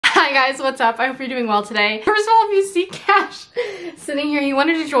Hi guys, what's up? I hope you're doing well today. First of all, if you see Cash sitting here, he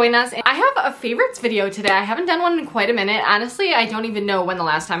wanted to join us. I have a favorites video today. I haven't done one in quite a minute. Honestly, I don't even know when the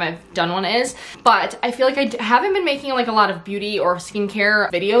last time I've done one is, but I feel like I haven't been making like a lot of beauty or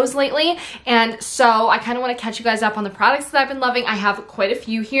skincare videos lately, and so I kind of want to catch you guys up on the products that I've been loving. I have quite a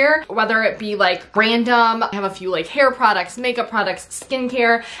few here, whether it be like random, I have a few like hair products, makeup products,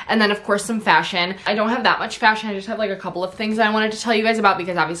 skincare, and then of course some fashion. I don't have that much fashion. I just have like a couple of things that I wanted to tell you guys about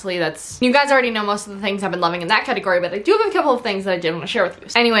because obviously you guys already know most of the things I've been loving in that category, but I do have a couple of things that I did want to share with you.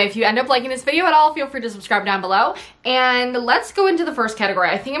 So anyway, if you end up liking this video at all, feel free to subscribe down below. And let's go into the first category.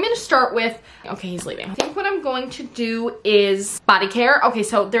 I think I'm going to start with, okay, he's leaving. I think what I'm going to do is body care. Okay,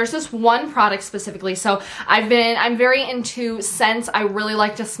 so there's this one product specifically. So I'm very into scents. I really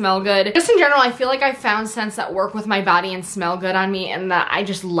like to smell good. Just in general, I feel like I found scents that work with my body and smell good on me and that I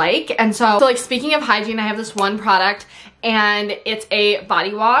just like. And so like speaking of hygiene, I have this one product and it's a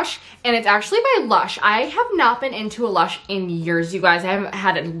body wash and it's actually by Lush. I have not been into a Lush in years, you guys. I haven't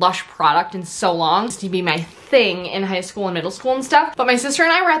had a Lush product in so long. It used to be my thing in high school and middle school and stuff. But my sister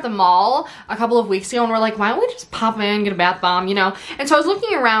and I were at the mall a couple of weeks ago and we're like, why don't we just pop in, get a bath bomb, you know? And so I was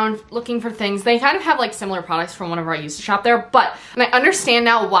looking around looking for things. They kind of have like similar products from whenever I used to shop there, but and I understand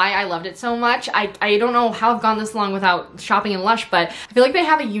now why I loved it so much. I don't know how I've gone this long without shopping in Lush, but I feel like they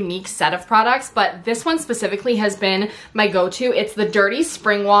have a unique set of products, but this one specifically has been my go-to. It's the Dirty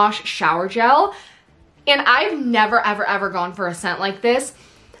Spring Wash Shower Gel. And I've never, ever, ever gone for a scent like this.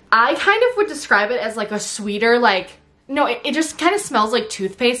 I kind of would describe it as like a sweeter, like, no, it just kind of smells like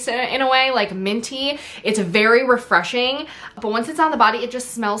toothpaste in a way, like minty. It's very refreshing, but once it's on the body, it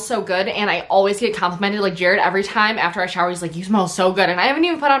just smells so good, and I always get complimented, like Jared, every time after I shower, he's like, you smell so good, and I haven't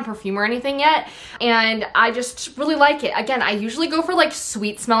even put on perfume or anything yet, and I just really like it. Again, I usually go for like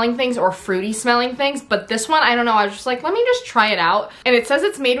sweet smelling things or fruity smelling things, but this one, I don't know, I was just like, let me just try it out, and it says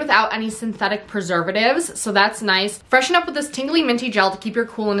it's made without any synthetic preservatives, so that's nice. Freshen up with this tingly minty gel to keep your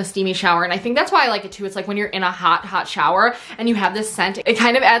cool in a steamy shower, and I think that's why I like it too. It's like when you're in a hot shower and you have this scent, it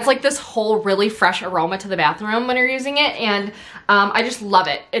kind of adds like this whole really fresh aroma to the bathroom when you're using it, and I just love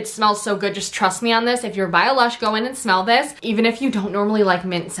it. It smells so good. Just trust me on this. If you're by a Lush, go in and smell this, even if you don't normally like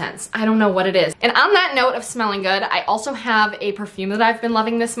mint scents. I don't know what it is. And on that note of smelling good, I also have a perfume that I've been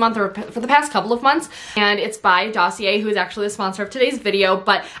loving this month, or for the past couple of months, and it's by Dossier, who is actually the sponsor of today's video,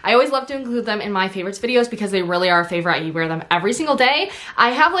 but I always love to include them in my favorites videos because they really are a favorite. I wear them every single day. I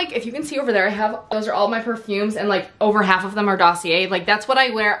have like, if you can see over there, those are all my perfumes, and like over half of them are Dossier. Like that's what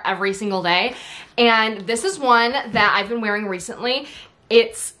I wear every single day. And this is one that I've been wearing recently.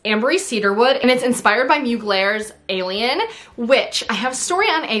 It's Ambery Cedarwood, and it's inspired by Mugler's Alien, which I have a story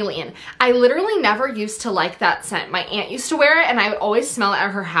on Alien. I literally never used to like that scent. My aunt used to wear it, and I would always smell it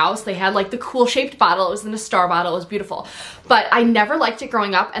at her house. They had like the cool shaped bottle. It was in a star bottle. It was beautiful. But I never liked it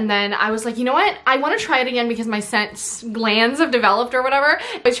growing up, and then I was like, you know what? I want to try it again because my scent glands have developed or whatever.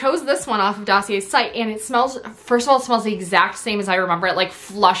 I chose this one off of Dossier's site, and it smells, first of all, it smells the exact same as I remember it, like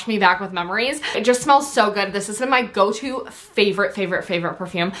flushed me back with memories. It just smells so good. This has been my go-to favorite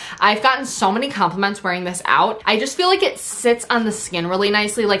perfume. I've gotten so many compliments wearing this out. I just feel like it sits on the skin really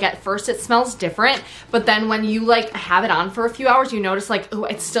nicely. Like at first it smells different, but then when you like have it on for a few hours, you notice like, oh,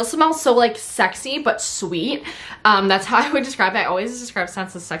 it still smells so like sexy but sweet. That's how I would describe it. I always describe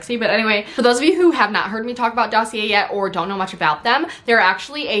scents as sexy, but anyway, for those of you who have not heard me talk about Dossier yet or don't know much about them, they're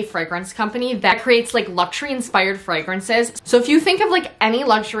actually a fragrance company that creates like luxury inspired fragrances. So if you think of like any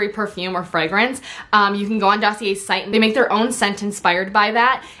luxury perfume or fragrance, you can go on Dossier's site and they make their own scent inspired by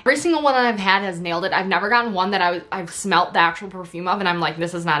that. Every single one that I've had has nailed it. I've never gotten one that I've smelt the actual perfume of and I'm like,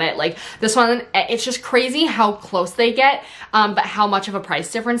 this is not it. Like this one, it's just crazy how close they get, but how much of a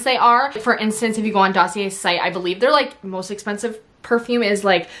price difference they are. For instance, if you go on Dossier's site, I believe they're like most expensive perfume is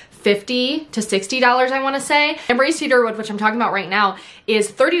like $50 to $60, I want to say. Ambery Cedarwood, which I'm talking about right now,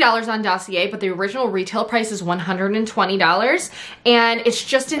 is $30 on Dossier, but the original retail price is $120, and it's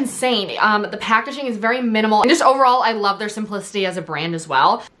just insane. The packaging is very minimal, and just overall, I love their simplicity as a brand as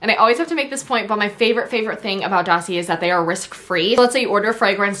well. And I always have to make this point, but my favorite thing about Dossier is that they are risk-free. So let's say you order a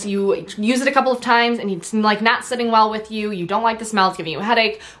fragrance, you use it a couple of times, and it's like not sitting well with you, you don't like the smell, it's giving you a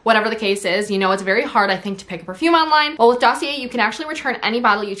headache, whatever the case is. You know, it's very hard, I think, to pick a perfume online. Well, with Dossier, you can actually return any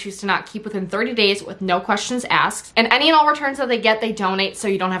bottle you choose to not keep within 30 days with no questions asked. And any and all returns that they get, they donate, so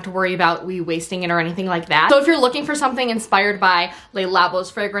you don't have to worry about wasting it or anything like that. So if you're looking for something inspired by Le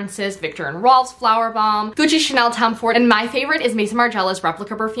Labo's fragrances, Viktor and Rolf's Flower Bomb, Gucci, Chanel, Tom Ford, and my favorite is Maison Margiela's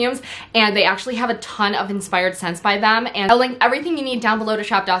replica perfumes, and they actually have a ton of inspired scents by them. And I'll link everything you need down below to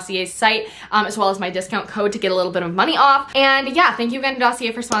shop Dossier's site, as well as my discount code to get a little bit of money off. And yeah, thank you again to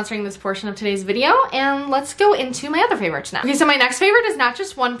Dossier for sponsoring this portion of today's video, and let's go into my other favorites now. Okay, so my next favorite is not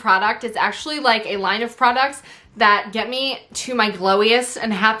just one product, it's actually like a line of products that get me to my glowiest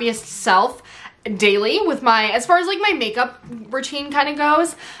and happiest self daily with my, as far as like my makeup routine kind of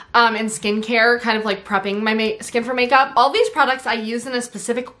goes, and skincare, kind of like prepping my skin for makeup. All these products I use in a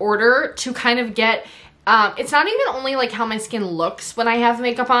specific order to kind of get it's not even only like how my skin looks when I have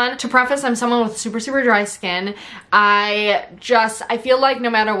makeup on. To preface, I'm someone with super dry skin. I feel like no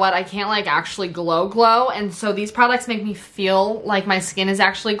matter what, I can't like actually glow, and so these products make me feel like my skin is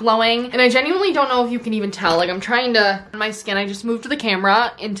actually glowing. And I genuinely don't know if you can even tell. Like, I'm trying to, my skin, I just moved the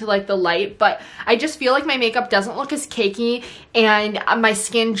camera into like the light, but I just feel like my makeup doesn't look as cakey, and my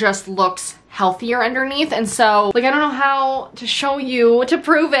skin just looks healthier underneath. And so like I don't know how to show you to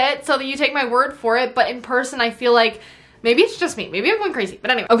prove it so that you take my word for it, but in person I feel like maybe it's just me. Maybe I'm going crazy.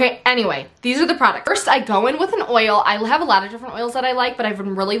 But anyway. Okay, anyway, these are the products. First, I go in with an oil. I have a lot of different oils that I like, but I've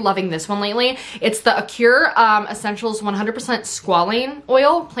been really loving this one lately. It's the Acure Essentials 100% squalane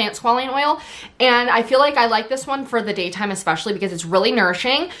oil, plant squalane oil. And I feel like I like this one for the daytime especially because it's really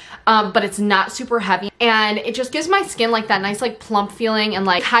nourishing, but it's not super heavy. And it just gives my skin like that nice like plump feeling and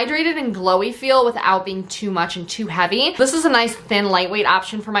like hydrated and glowy feel without being too much and too heavy. This is a nice thin lightweight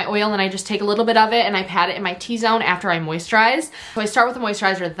option for my oil, and I just take a little bit of it and I pat it in my T-zone after I moisturize. So I start with the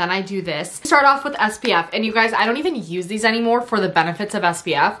moisturizer, then I do this. Start off with SPF, and you guys, I don't even use these anymore for the benefits of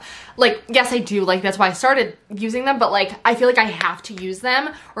SPF. Like, yes, I do, like that's why I started using them, but like I feel like I have to use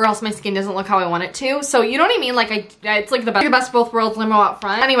them or else my skin doesn't look how I want it to. So you know what I mean? Like it's like the best of both worlds limo out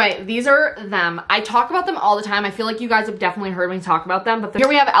front. Anyway, these are them. I talk about them all the time. I feel like you guys have definitely heard me talk about them, but here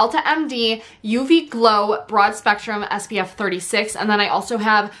we have Elta MD UV Glow Broad Spectrum SPF 36, and then I also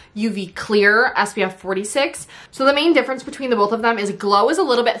have UV Clear SPF 46. So the main difference between the both of them is Glow is a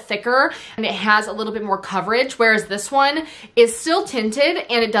little bit thicker and it has a little bit more coverage, whereas this one is still tinted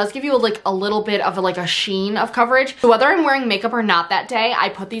and it does give you like a little bit of like a sheen of coverage. So whether I'm wearing makeup or not that day, I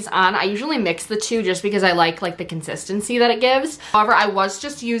put these on. I usually mix the two just because I like the consistency that it gives. However, I was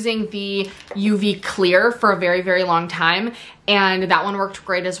just using the UV Clear for a very long time, and that one worked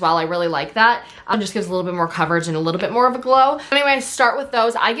great as well. I really like that. Just gives a little bit more coverage and a little bit more of a glow. Anyway, I start with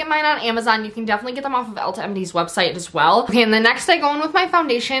those. I get mine on Amazon. You can definitely get them off of Elta MD's website as well. Okay, and the next I go in with my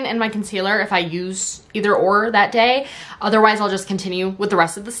foundation and my concealer if I use either or that day. Otherwise, I'll just continue with the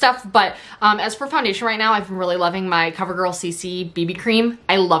rest of the stuff. But as for foundation right now, I've been really loving my CoverGirl CC BB cream.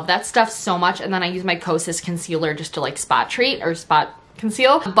 I love that stuff so much. And then I use my Kosas concealer just to like spot treat or spot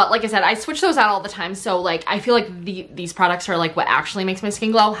conceal. But like I said, I switch those out all the time, so like I feel like these products are like what actually makes my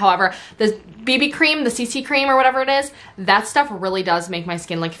skin glow. However, the BB cream, the CC cream or whatever it is, that stuff really does make my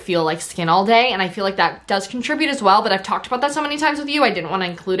skin like feel like skin all day, and I feel like that does contribute as well. But I've talked about that so many times with you, I didn't want to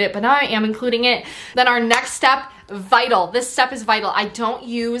include it, but now I am including it. Then our next step, vital. This step is vital. I don't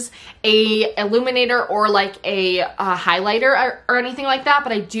use a illuminator or like a highlighter or anything like that,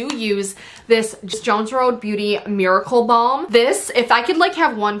 but I do use this Jones Road Beauty Miracle Balm. This, if I could like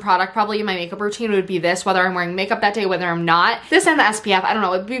have one product probably in my makeup routine, it would be this, whether I'm wearing makeup that day, whether I'm not. This and the SPF, I don't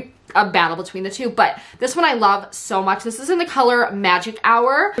know, it'd be a battle between the two, but this one I love so much. This is in the color Magic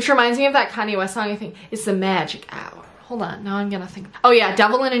Hour, which reminds me of that Kanye West song, I think. It's the Magic Hour. Hold on, now I'm gonna think. Oh yeah,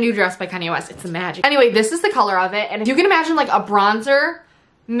 Devil in a New Dress by Kanye West. It's the magic. Anyway, this is the color of it, and if you can imagine like a bronzer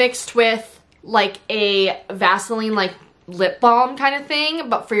mixed with like a Vaseline like lip balm kind of thing,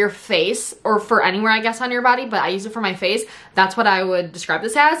 but for your face or for anywhere I guess on your body, but I use it for my face. That's what I would describe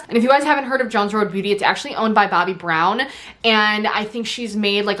this as. And if you guys haven't heard of Jones Road Beauty, it's actually owned by Bobbi Brown, and I think she's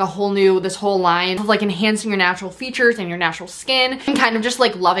made like this whole line of like enhancing your natural features and your natural skin and kind of just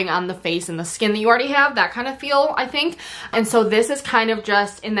like loving on the face and the skin that you already have, that kind of feel, I think. And so this is kind of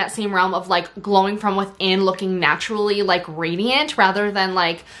just in that same realm of like glowing from within, looking naturally like radiant rather than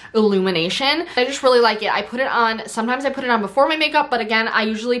like illumination. I just really like it. I put it on, sometimes I put it on before my makeup, but again, I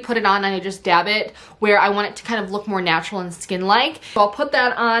usually put it on and I just dab it where I want it to kind of look more natural and skin-like. So I'll put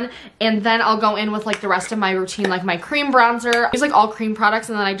that on, and then I'll go in with like the rest of my routine, like my cream bronzer. I use like all cream products,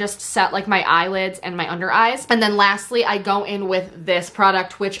 and then I just set like my eyelids and my under eyes. And then lastly, I go in with this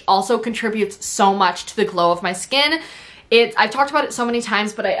product, which also contributes so much to the glow of my skin. I've talked about it so many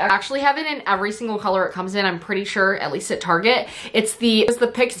times, but I actually have it in every single color it comes in, I'm pretty sure, at least at Target. It's the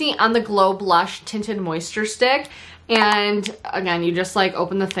Pixi On The Glow Blush Tinted Moisture Stick. And again, you just like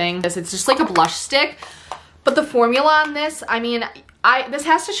open the thing. It's just like a blush stick. But the formula on this, I mean, this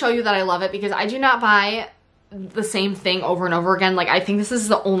has to show you that I love it, because I do not buy the same thing over and over again. Like, I think this is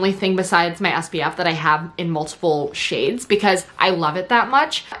the only thing besides my SPF that I have in multiple shades, because I love it that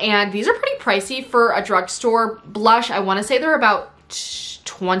much. And these are pretty pricey for a drugstore blush. I want to say they're about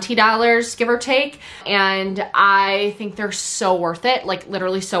 $20, give or take, and I think they're so worth it, like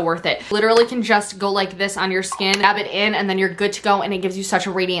literally so worth it. Literally can just go like this on your skin, dab it in, and then you're good to go, and it gives you such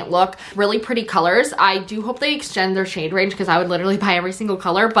a radiant look. Really pretty colors. I do hope they extend their shade range because I would literally buy every single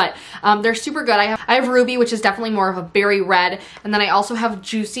color, but they're super good. I have Ruby, which is definitely more of a berry red, and then I also have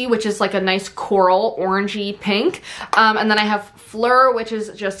Juicy, which is like a nice coral orangey pink, and then I have Fleur, which is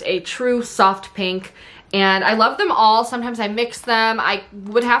just a true soft pink. And I love them all. Sometimes I mix them. I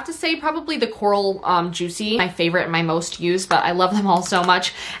would have to say probably the Coral Juicy, my favorite and my most used, but I love them all so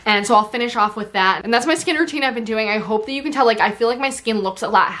much. And so I'll finish off with that. And that's my skin routine I've been doing. I hope that you can tell, like, I feel like my skin looks a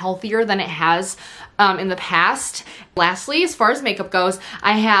lot healthier than it has in the past. Lastly, as far as makeup goes,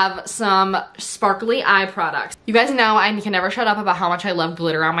 I have some sparkly eye products. You guys know I can never shut up about how much I love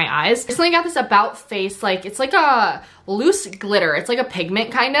glitter on my eyes. Recently I got this About Face, like, it's like a loose glitter. It's like a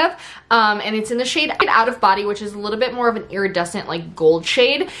pigment kind of, and it's in the shade Out of Body, which is a little bit more of an iridescent like gold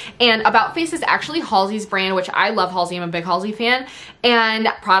shade. And About Face is actually Halsey's brand, which I love Halsey. I'm a big Halsey fan, and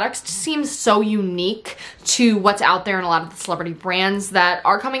products seem so unique to what's out there in a lot of the celebrity brands that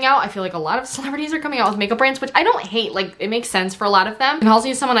are coming out. I feel like a lot of celebrities are coming out with makeup brands, which I don't hate. Like, it makes sense for a lot of them. And Halsey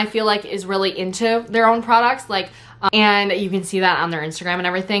is someone I feel like is really into their own products, like, and you can see that on their Instagram and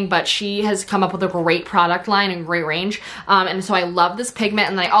everything, but she has come up with a great product line and great range. And so I love this pigment.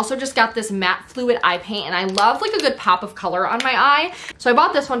 And then I also just got this matte fluid eye paint, and I love like a good pop of color on my eye. So I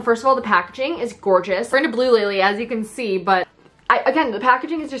bought this one. First of all, the packaging is gorgeous. We're into blue lately, as you can see, but again, the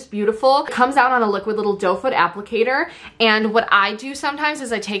packaging is just beautiful. It comes out on a liquid little doe foot applicator, and what I do sometimes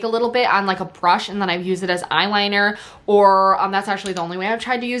is I take a little bit on like a brush and then I use it as eyeliner, or that's actually the only way I've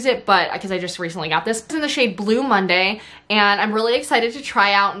tried to use it, but because I just recently got this. It's in the shade Blue Monday, and I'm really excited to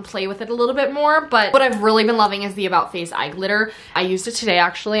try out and play with it a little bit more, but what I've really been loving is the About Face eye glitter. I used it today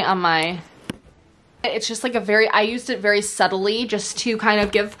actually on my... It's just like I used it very subtly just to kind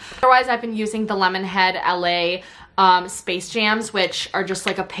of give... Otherwise, I've been using the Lemonhead LA Space Jams, which are just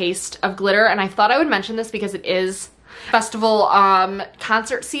like a paste of glitter, and I thought I would mention this because it is festival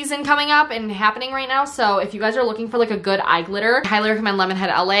concert season coming up and happening right now. So if you guys are looking for like a good eye glitter, I highly recommend Lemonhead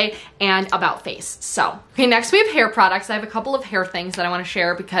LA and About Face. So okay, next we have hair products. I have a couple of hair things that I want to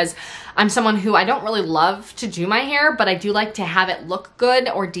share because I'm someone who I don't really love to do my hair, but I do like to have it look good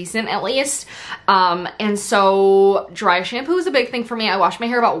or decent at least. And so dry shampoo is a big thing for me. I wash my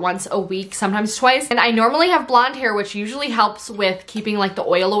hair about once a week, sometimes twice. And I normally have blonde hair, which usually helps with keeping like the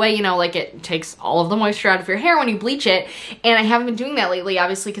oil away. You know, like it takes all of the moisture out of your hair when you bleach it. And I haven't been doing that lately,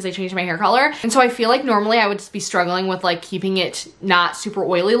 obviously, because I changed my hair color. And so I feel like normally I would be struggling with like keeping it not super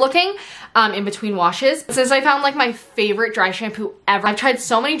oily looking in between washes. Since I found like my favorite dry shampoo ever, I've tried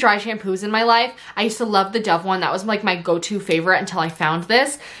so many dry shampoos in my life. I used to love the Dove one. That was like my go-to favorite until I found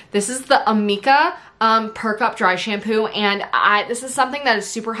this. This is the Amika Perk Up Dry Shampoo, and this is something that is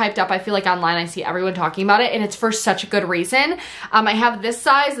super hyped up. I feel like online I see everyone talking about it, and it's for such a good reason. I have this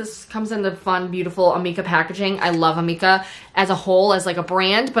size. This comes in the fun, beautiful Amika packaging. I love Amika as a whole, as like a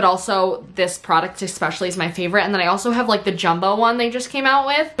brand, but also this product especially is my favorite. And then I also have like the jumbo one they just came out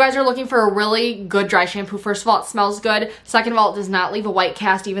with. If you guys are looking for a really good dry shampoo, first of all, it smells good. Second of all, it does not leave a white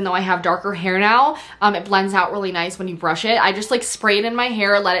cast, even though I have darker hair now. It blends out really nice when you brush it. I just like spray it in my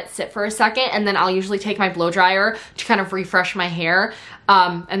hair, let it sit for a second, and then I'll usually take my blow dryer to kind of refresh my hair,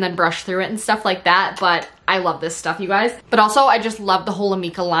 and then brush through it and stuff like that. But I love this stuff, you guys. But also, I just love the whole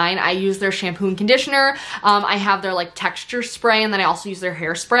Amika line. I use their shampoo and conditioner. I have their like texture spray, and then I also use their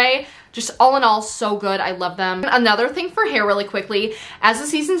hairspray. Just all in all, so good. I love them. Another thing for hair really quickly, as the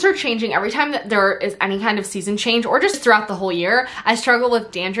seasons are changing, every time that there is any kind of season change or just throughout the whole year, I struggle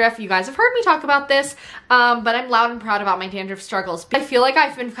with dandruff. You guys have heard me talk about this, but I'm loud and proud about my dandruff struggles. I feel like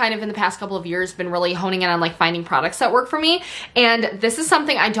I've been kind of in the past couple of years been really honing in on like finding products that work for me. And this is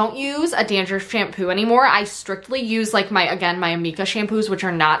something, I don't use a dandruff shampoo anymore. I strictly use like my Amika shampoos, which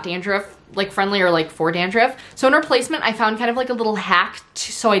are not dandruff like friendly or like for dandruff. So in replacement, I found kind of like a little hack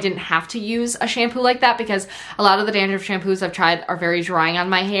so I didn't have to use a shampoo like that, because a lot of the dandruff shampoos I've tried are very drying on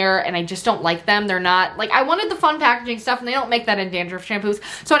my hair and I just don't like them. They're not like, I wanted the fun packaging stuff and they don't make that in dandruff shampoos.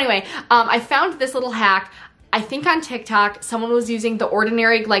 So anyway, I found this little hack. I think on TikTok, someone was using the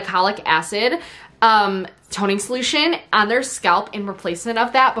Ordinary glycolic acid toning solution on their scalp in replacement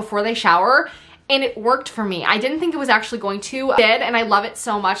of that before they shower. and it worked for me. I didn't think it was actually going to. It did, and I love it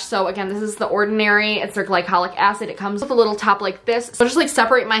so much. So again, this is the Ordinary. It's their glycolic acid. It comes with a little top like this. So just like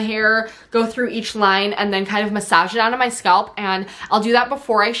separate my hair, go through each line, and then kind of massage it onto my scalp. And I'll do that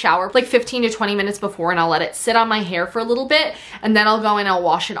before I shower, like 15 to 20 minutes before, and I'll let it sit on my hair for a little bit, and then I'll go and I'll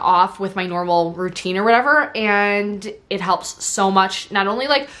wash it off with my normal routine or whatever. And it helps so much. Not only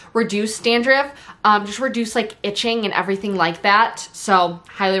like reduce dandruff, just reduce like itching and everything like that. So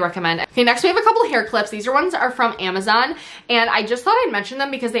highly recommend. Okay, next we have a couple of hair clips. These ones are from Amazon, and I just thought I'd mention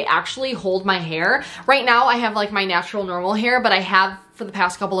them because they actually hold my hair. Right now I have like my natural normal hair, but I have for the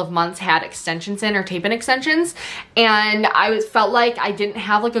past couple of months had extensions in, or tape-in extensions, and I felt like I didn't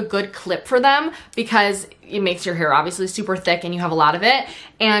have like a good clip for them because it makes your hair obviously super thick and you have a lot of it,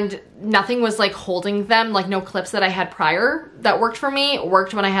 and nothing was like holding them. Like no clips that I had prior that worked for me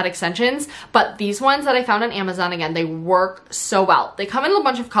worked when I had extensions, but these ones that I found on Amazon, again, they work so well. They come in a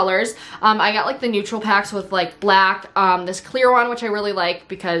bunch of colors. I got like the neutral packs with like black, this clear one, which I really like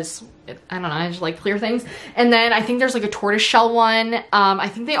because I don't know, I just like clear things. And then I think there's like a tortoise shell one. I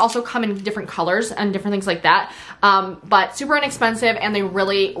think they also come in different colors and different things like that. But super inexpensive, and they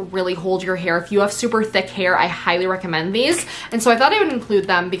really, really hold your hair. If you have super thick hair, I highly recommend these. And so I thought I would include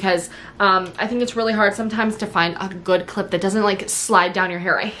them because I think it's really hard sometimes to find a good clip that doesn't like slide down your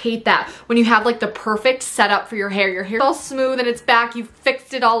hair. I hate that. When you have like the perfect setup for your hair's all smooth and it's back, you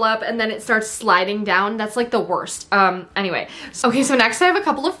fixed it all up, and then it starts sliding down. That's like the worst. Anyway, okay, so next I have a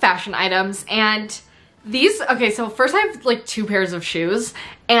couple of fashion items, and these, okay, so first I have like 2 pairs of shoes,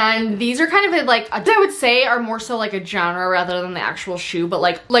 and these are kind of like, I would say are more so like a genre rather than the actual shoe, but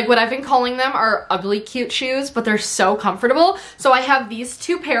like what I've been calling them are ugly cute shoes, but they're so comfortable. So I have these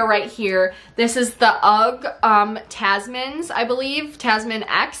 2 pair right here. This is the UGG Tasmans, I believe, Tasman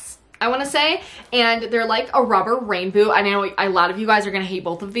X, I want to say, and they're like a rubber rain boot. I know a lot of you guys are gonna hate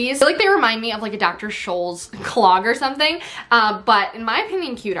both of these. I feel like they remind me of like a Dr. Scholl's clog or something, but in my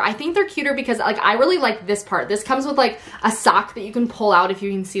opinion, cuter. I think they're cuter because like I really like this part. This comes with like a sock that you can pull out, if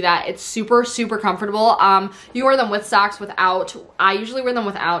you can see that. It's super, super comfortable. You wear them with socks, without. I usually wear them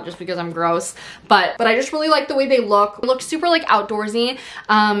without just because I'm gross, but I just really like the way they look. They look super like outdoorsy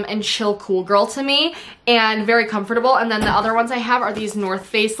and chill cool girl to me, and very comfortable. And then the other ones I have are these North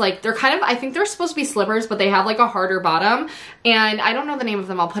Face, like they're kind of, I think they're supposed to be slippers, but they have like a harder bottom, and I don't know the name of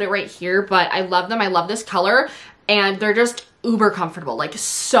them. I'll put it right here, but I love them. I love this color, and they're just uber comfortable, like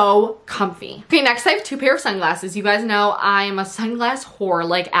so comfy. Okay, next I have 2 pair of sunglasses. You guys know I'm a sunglass whore.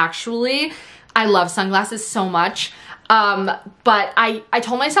 Like actually, I love sunglasses so much. But I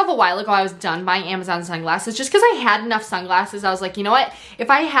told myself a while ago I was done buying Amazon sunglasses just because I had enough sunglasses. I was like, you know what? If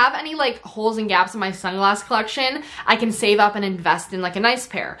I have any like holes and gaps in my sunglass collection, I can save up and invest in like a nice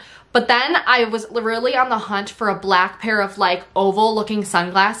pair. But then I was really on the hunt for a black pair of like oval looking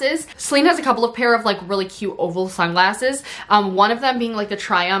sunglasses. Celine has a couple of pair of like really cute oval sunglasses. One of them being like the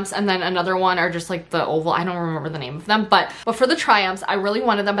Triumphs, and then another one are just like the oval. I don't remember the name of them, but for the Triumphs, I really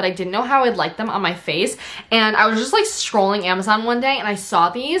wanted them, but I didn't know how I'd like them on my face. And I was just like scrolling Amazon one day and I saw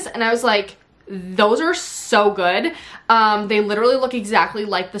these and I was like, those are so good. They literally look exactly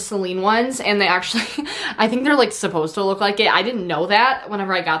like the Celine ones, and they actually, I think they're like supposed to look like it. I didn't know that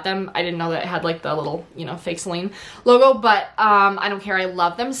whenever I got them. I didn't know that it had like the little, you know, fake Celine logo, but I don't care. I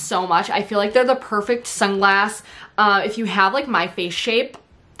love them so much. I feel like they're the perfect sunglass. If you have like my face shape,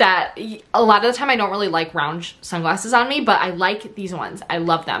 that a lot of the time I don't really like round sunglasses on me, but I like these ones. I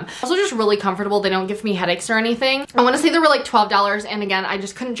love them. Also just really comfortable. They don't give me headaches or anything. I want to say they were like $12, and again, I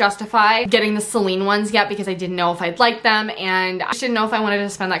just couldn't justify getting the Celine ones yet because I didn't know if I'd like them, and I just didn't know if I wanted to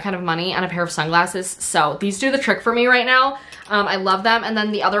spend that kind of money on a pair of sunglasses. So these do the trick for me right now. I love them. And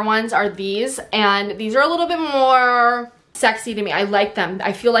then the other ones are these, and these are a little bit more sexy to me. I like them.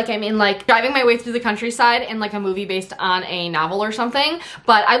 I feel like I'm in like driving my way through the countryside in like a movie based on a novel or something,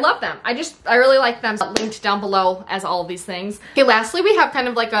 but I love them. I really like them. Linked down below as all of these things. Okay, lastly we have kind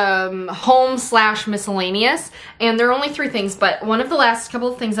of like a home slash miscellaneous, and there are only 3 things, but one of the last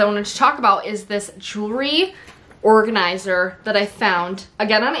couple of things I wanted to talk about is this jewelry organizer that I found,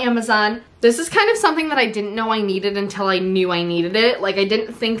 again on Amazon. This is kind of something that I didn't know I needed until I knew I needed it. Like I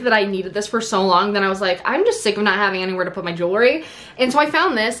didn't think that I needed this for so long, then I was like, I'm just sick of not having anywhere to put my jewelry. And so I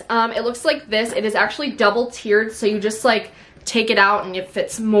found this. It looks like this. It is actually double tiered, so you just like take it out and it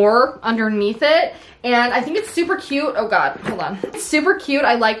fits more underneath it. And I think it's super cute. Oh god, hold on. It's super cute.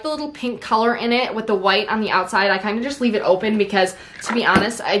 I like the little pink color in it with the white on the outside. I kind of just leave it open because, to be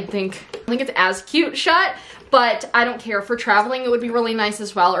honest, I think it's as cute shut. but I don't care. For traveling, it would be really nice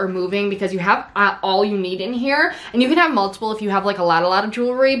as well, or moving, because you have all you need in here, and you can have multiple if you have like a lot of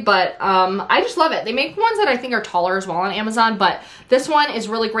jewelry, but I just love it. They make ones that I think are taller as well on Amazon, but this one is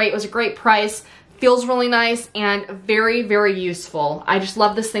really great. It was a great price. Feels really nice and very, very useful. I just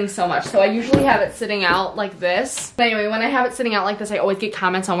love this thing so much. So I usually have it sitting out like this. But anyway, when I have it sitting out like this, I always get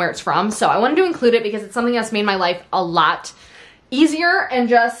comments on where it's from. So I wanted to include it because it's something that's made my life a lot easier and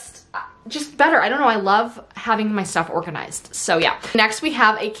just better. I don't know, I love having my stuff organized. So yeah. Next we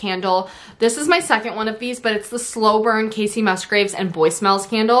have a candle. This is my second one of these, but it's the Slow Burn Casey Musgraves and Boy Smells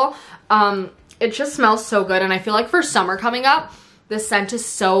candle. It just smells so good, and I feel like for summer coming up, this scent is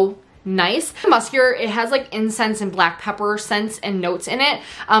so nice. Muskier, it has like incense and black pepper scents and notes in it,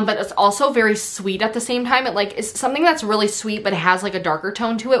 but it's also very sweet at the same time. It like is something that's really sweet, but it has like a darker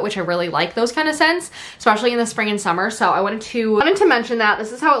tone to it, which I really like those kind of scents, especially in the spring and summer. So I wanted to mention that.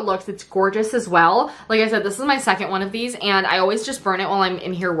 This is how it looks. It's gorgeous as well. Like I said, this is my second one of these, and I always just burn it while I'm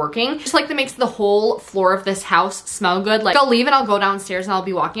in here working. Just like that makes the whole floor of this house smell good. Like I'll leave and I'll go downstairs and I'll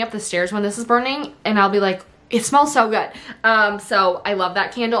be walking up the stairs when this is burning, and I'll be like, it smells so good. So I love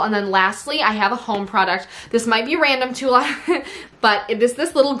that candle. And then lastly, I have a home product. This might be random to a lot, but it is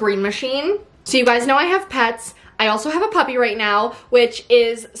this little green machine. So you guys know I have pets. I also have a puppy right now, which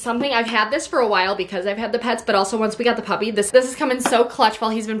is something I've had this for a while because I've had the pets, but also once we got the puppy, this has come in so clutch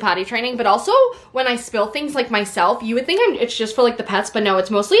while he's been potty training. But also when I spill things like myself, you would think it's just for like the pets, but no, it's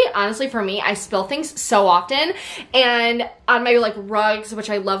mostly honestly for me. I spill things so often, and on my like rugs,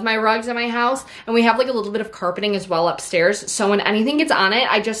 which I love my rugs in my house, and we have like a little bit of carpeting as well upstairs. So when anything gets on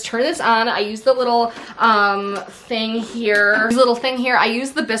it, I just turn this on. I use the little thing here. I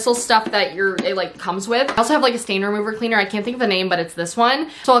use the Bissell stuff that it like comes with. I also have like a stain remover cleaner. I can't think of the name, but it's this one.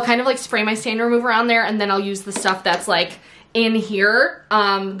 So I'll kind of like spray my stain remover on there, and then I'll use the stuff that's like in here,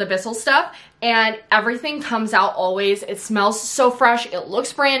 the Bissell stuff, and everything comes out always. It smells so fresh. It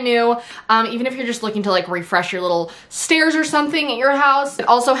looks brand new. Even if you're just looking to like refresh your little stairs or something at your house. It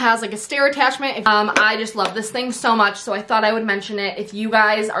also has like a stair attachment. I just love this thing so much, so I thought I would mention it if you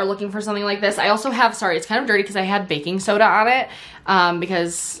guys are looking for something like this. I also have, sorry, it's kind of dirty because I had baking soda on it,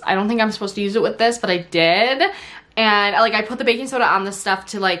 because I don't think I'm supposed to use it with this, but I did. And like I put the baking soda on the stuff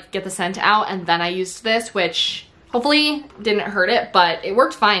to like get the scent out, and then I used this, which hopefully didn't hurt it, but it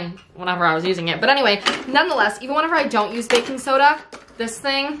worked fine whenever I was using it. But anyway, nonetheless, even whenever I don't use baking soda, this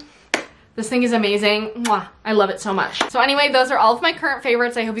thing is amazing. Mwah, I love it so much. So anyway, those are all of my current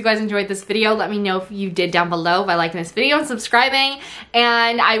favorites. I hope you guys enjoyed this video. Let me know if you did down below by liking this video and subscribing.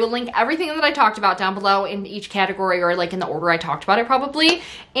 And I will link everything that I talked about down below in each category, or like in the order I talked about it probably.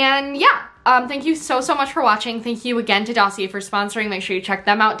 And yeah. Thank you so much for watching. Thank you again to Dossier for sponsoring. Make sure you check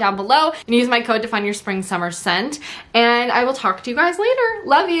them out down below and use my code to find your spring summer scent. And I will talk to you guys later.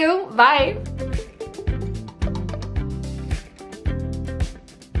 Love you. Bye.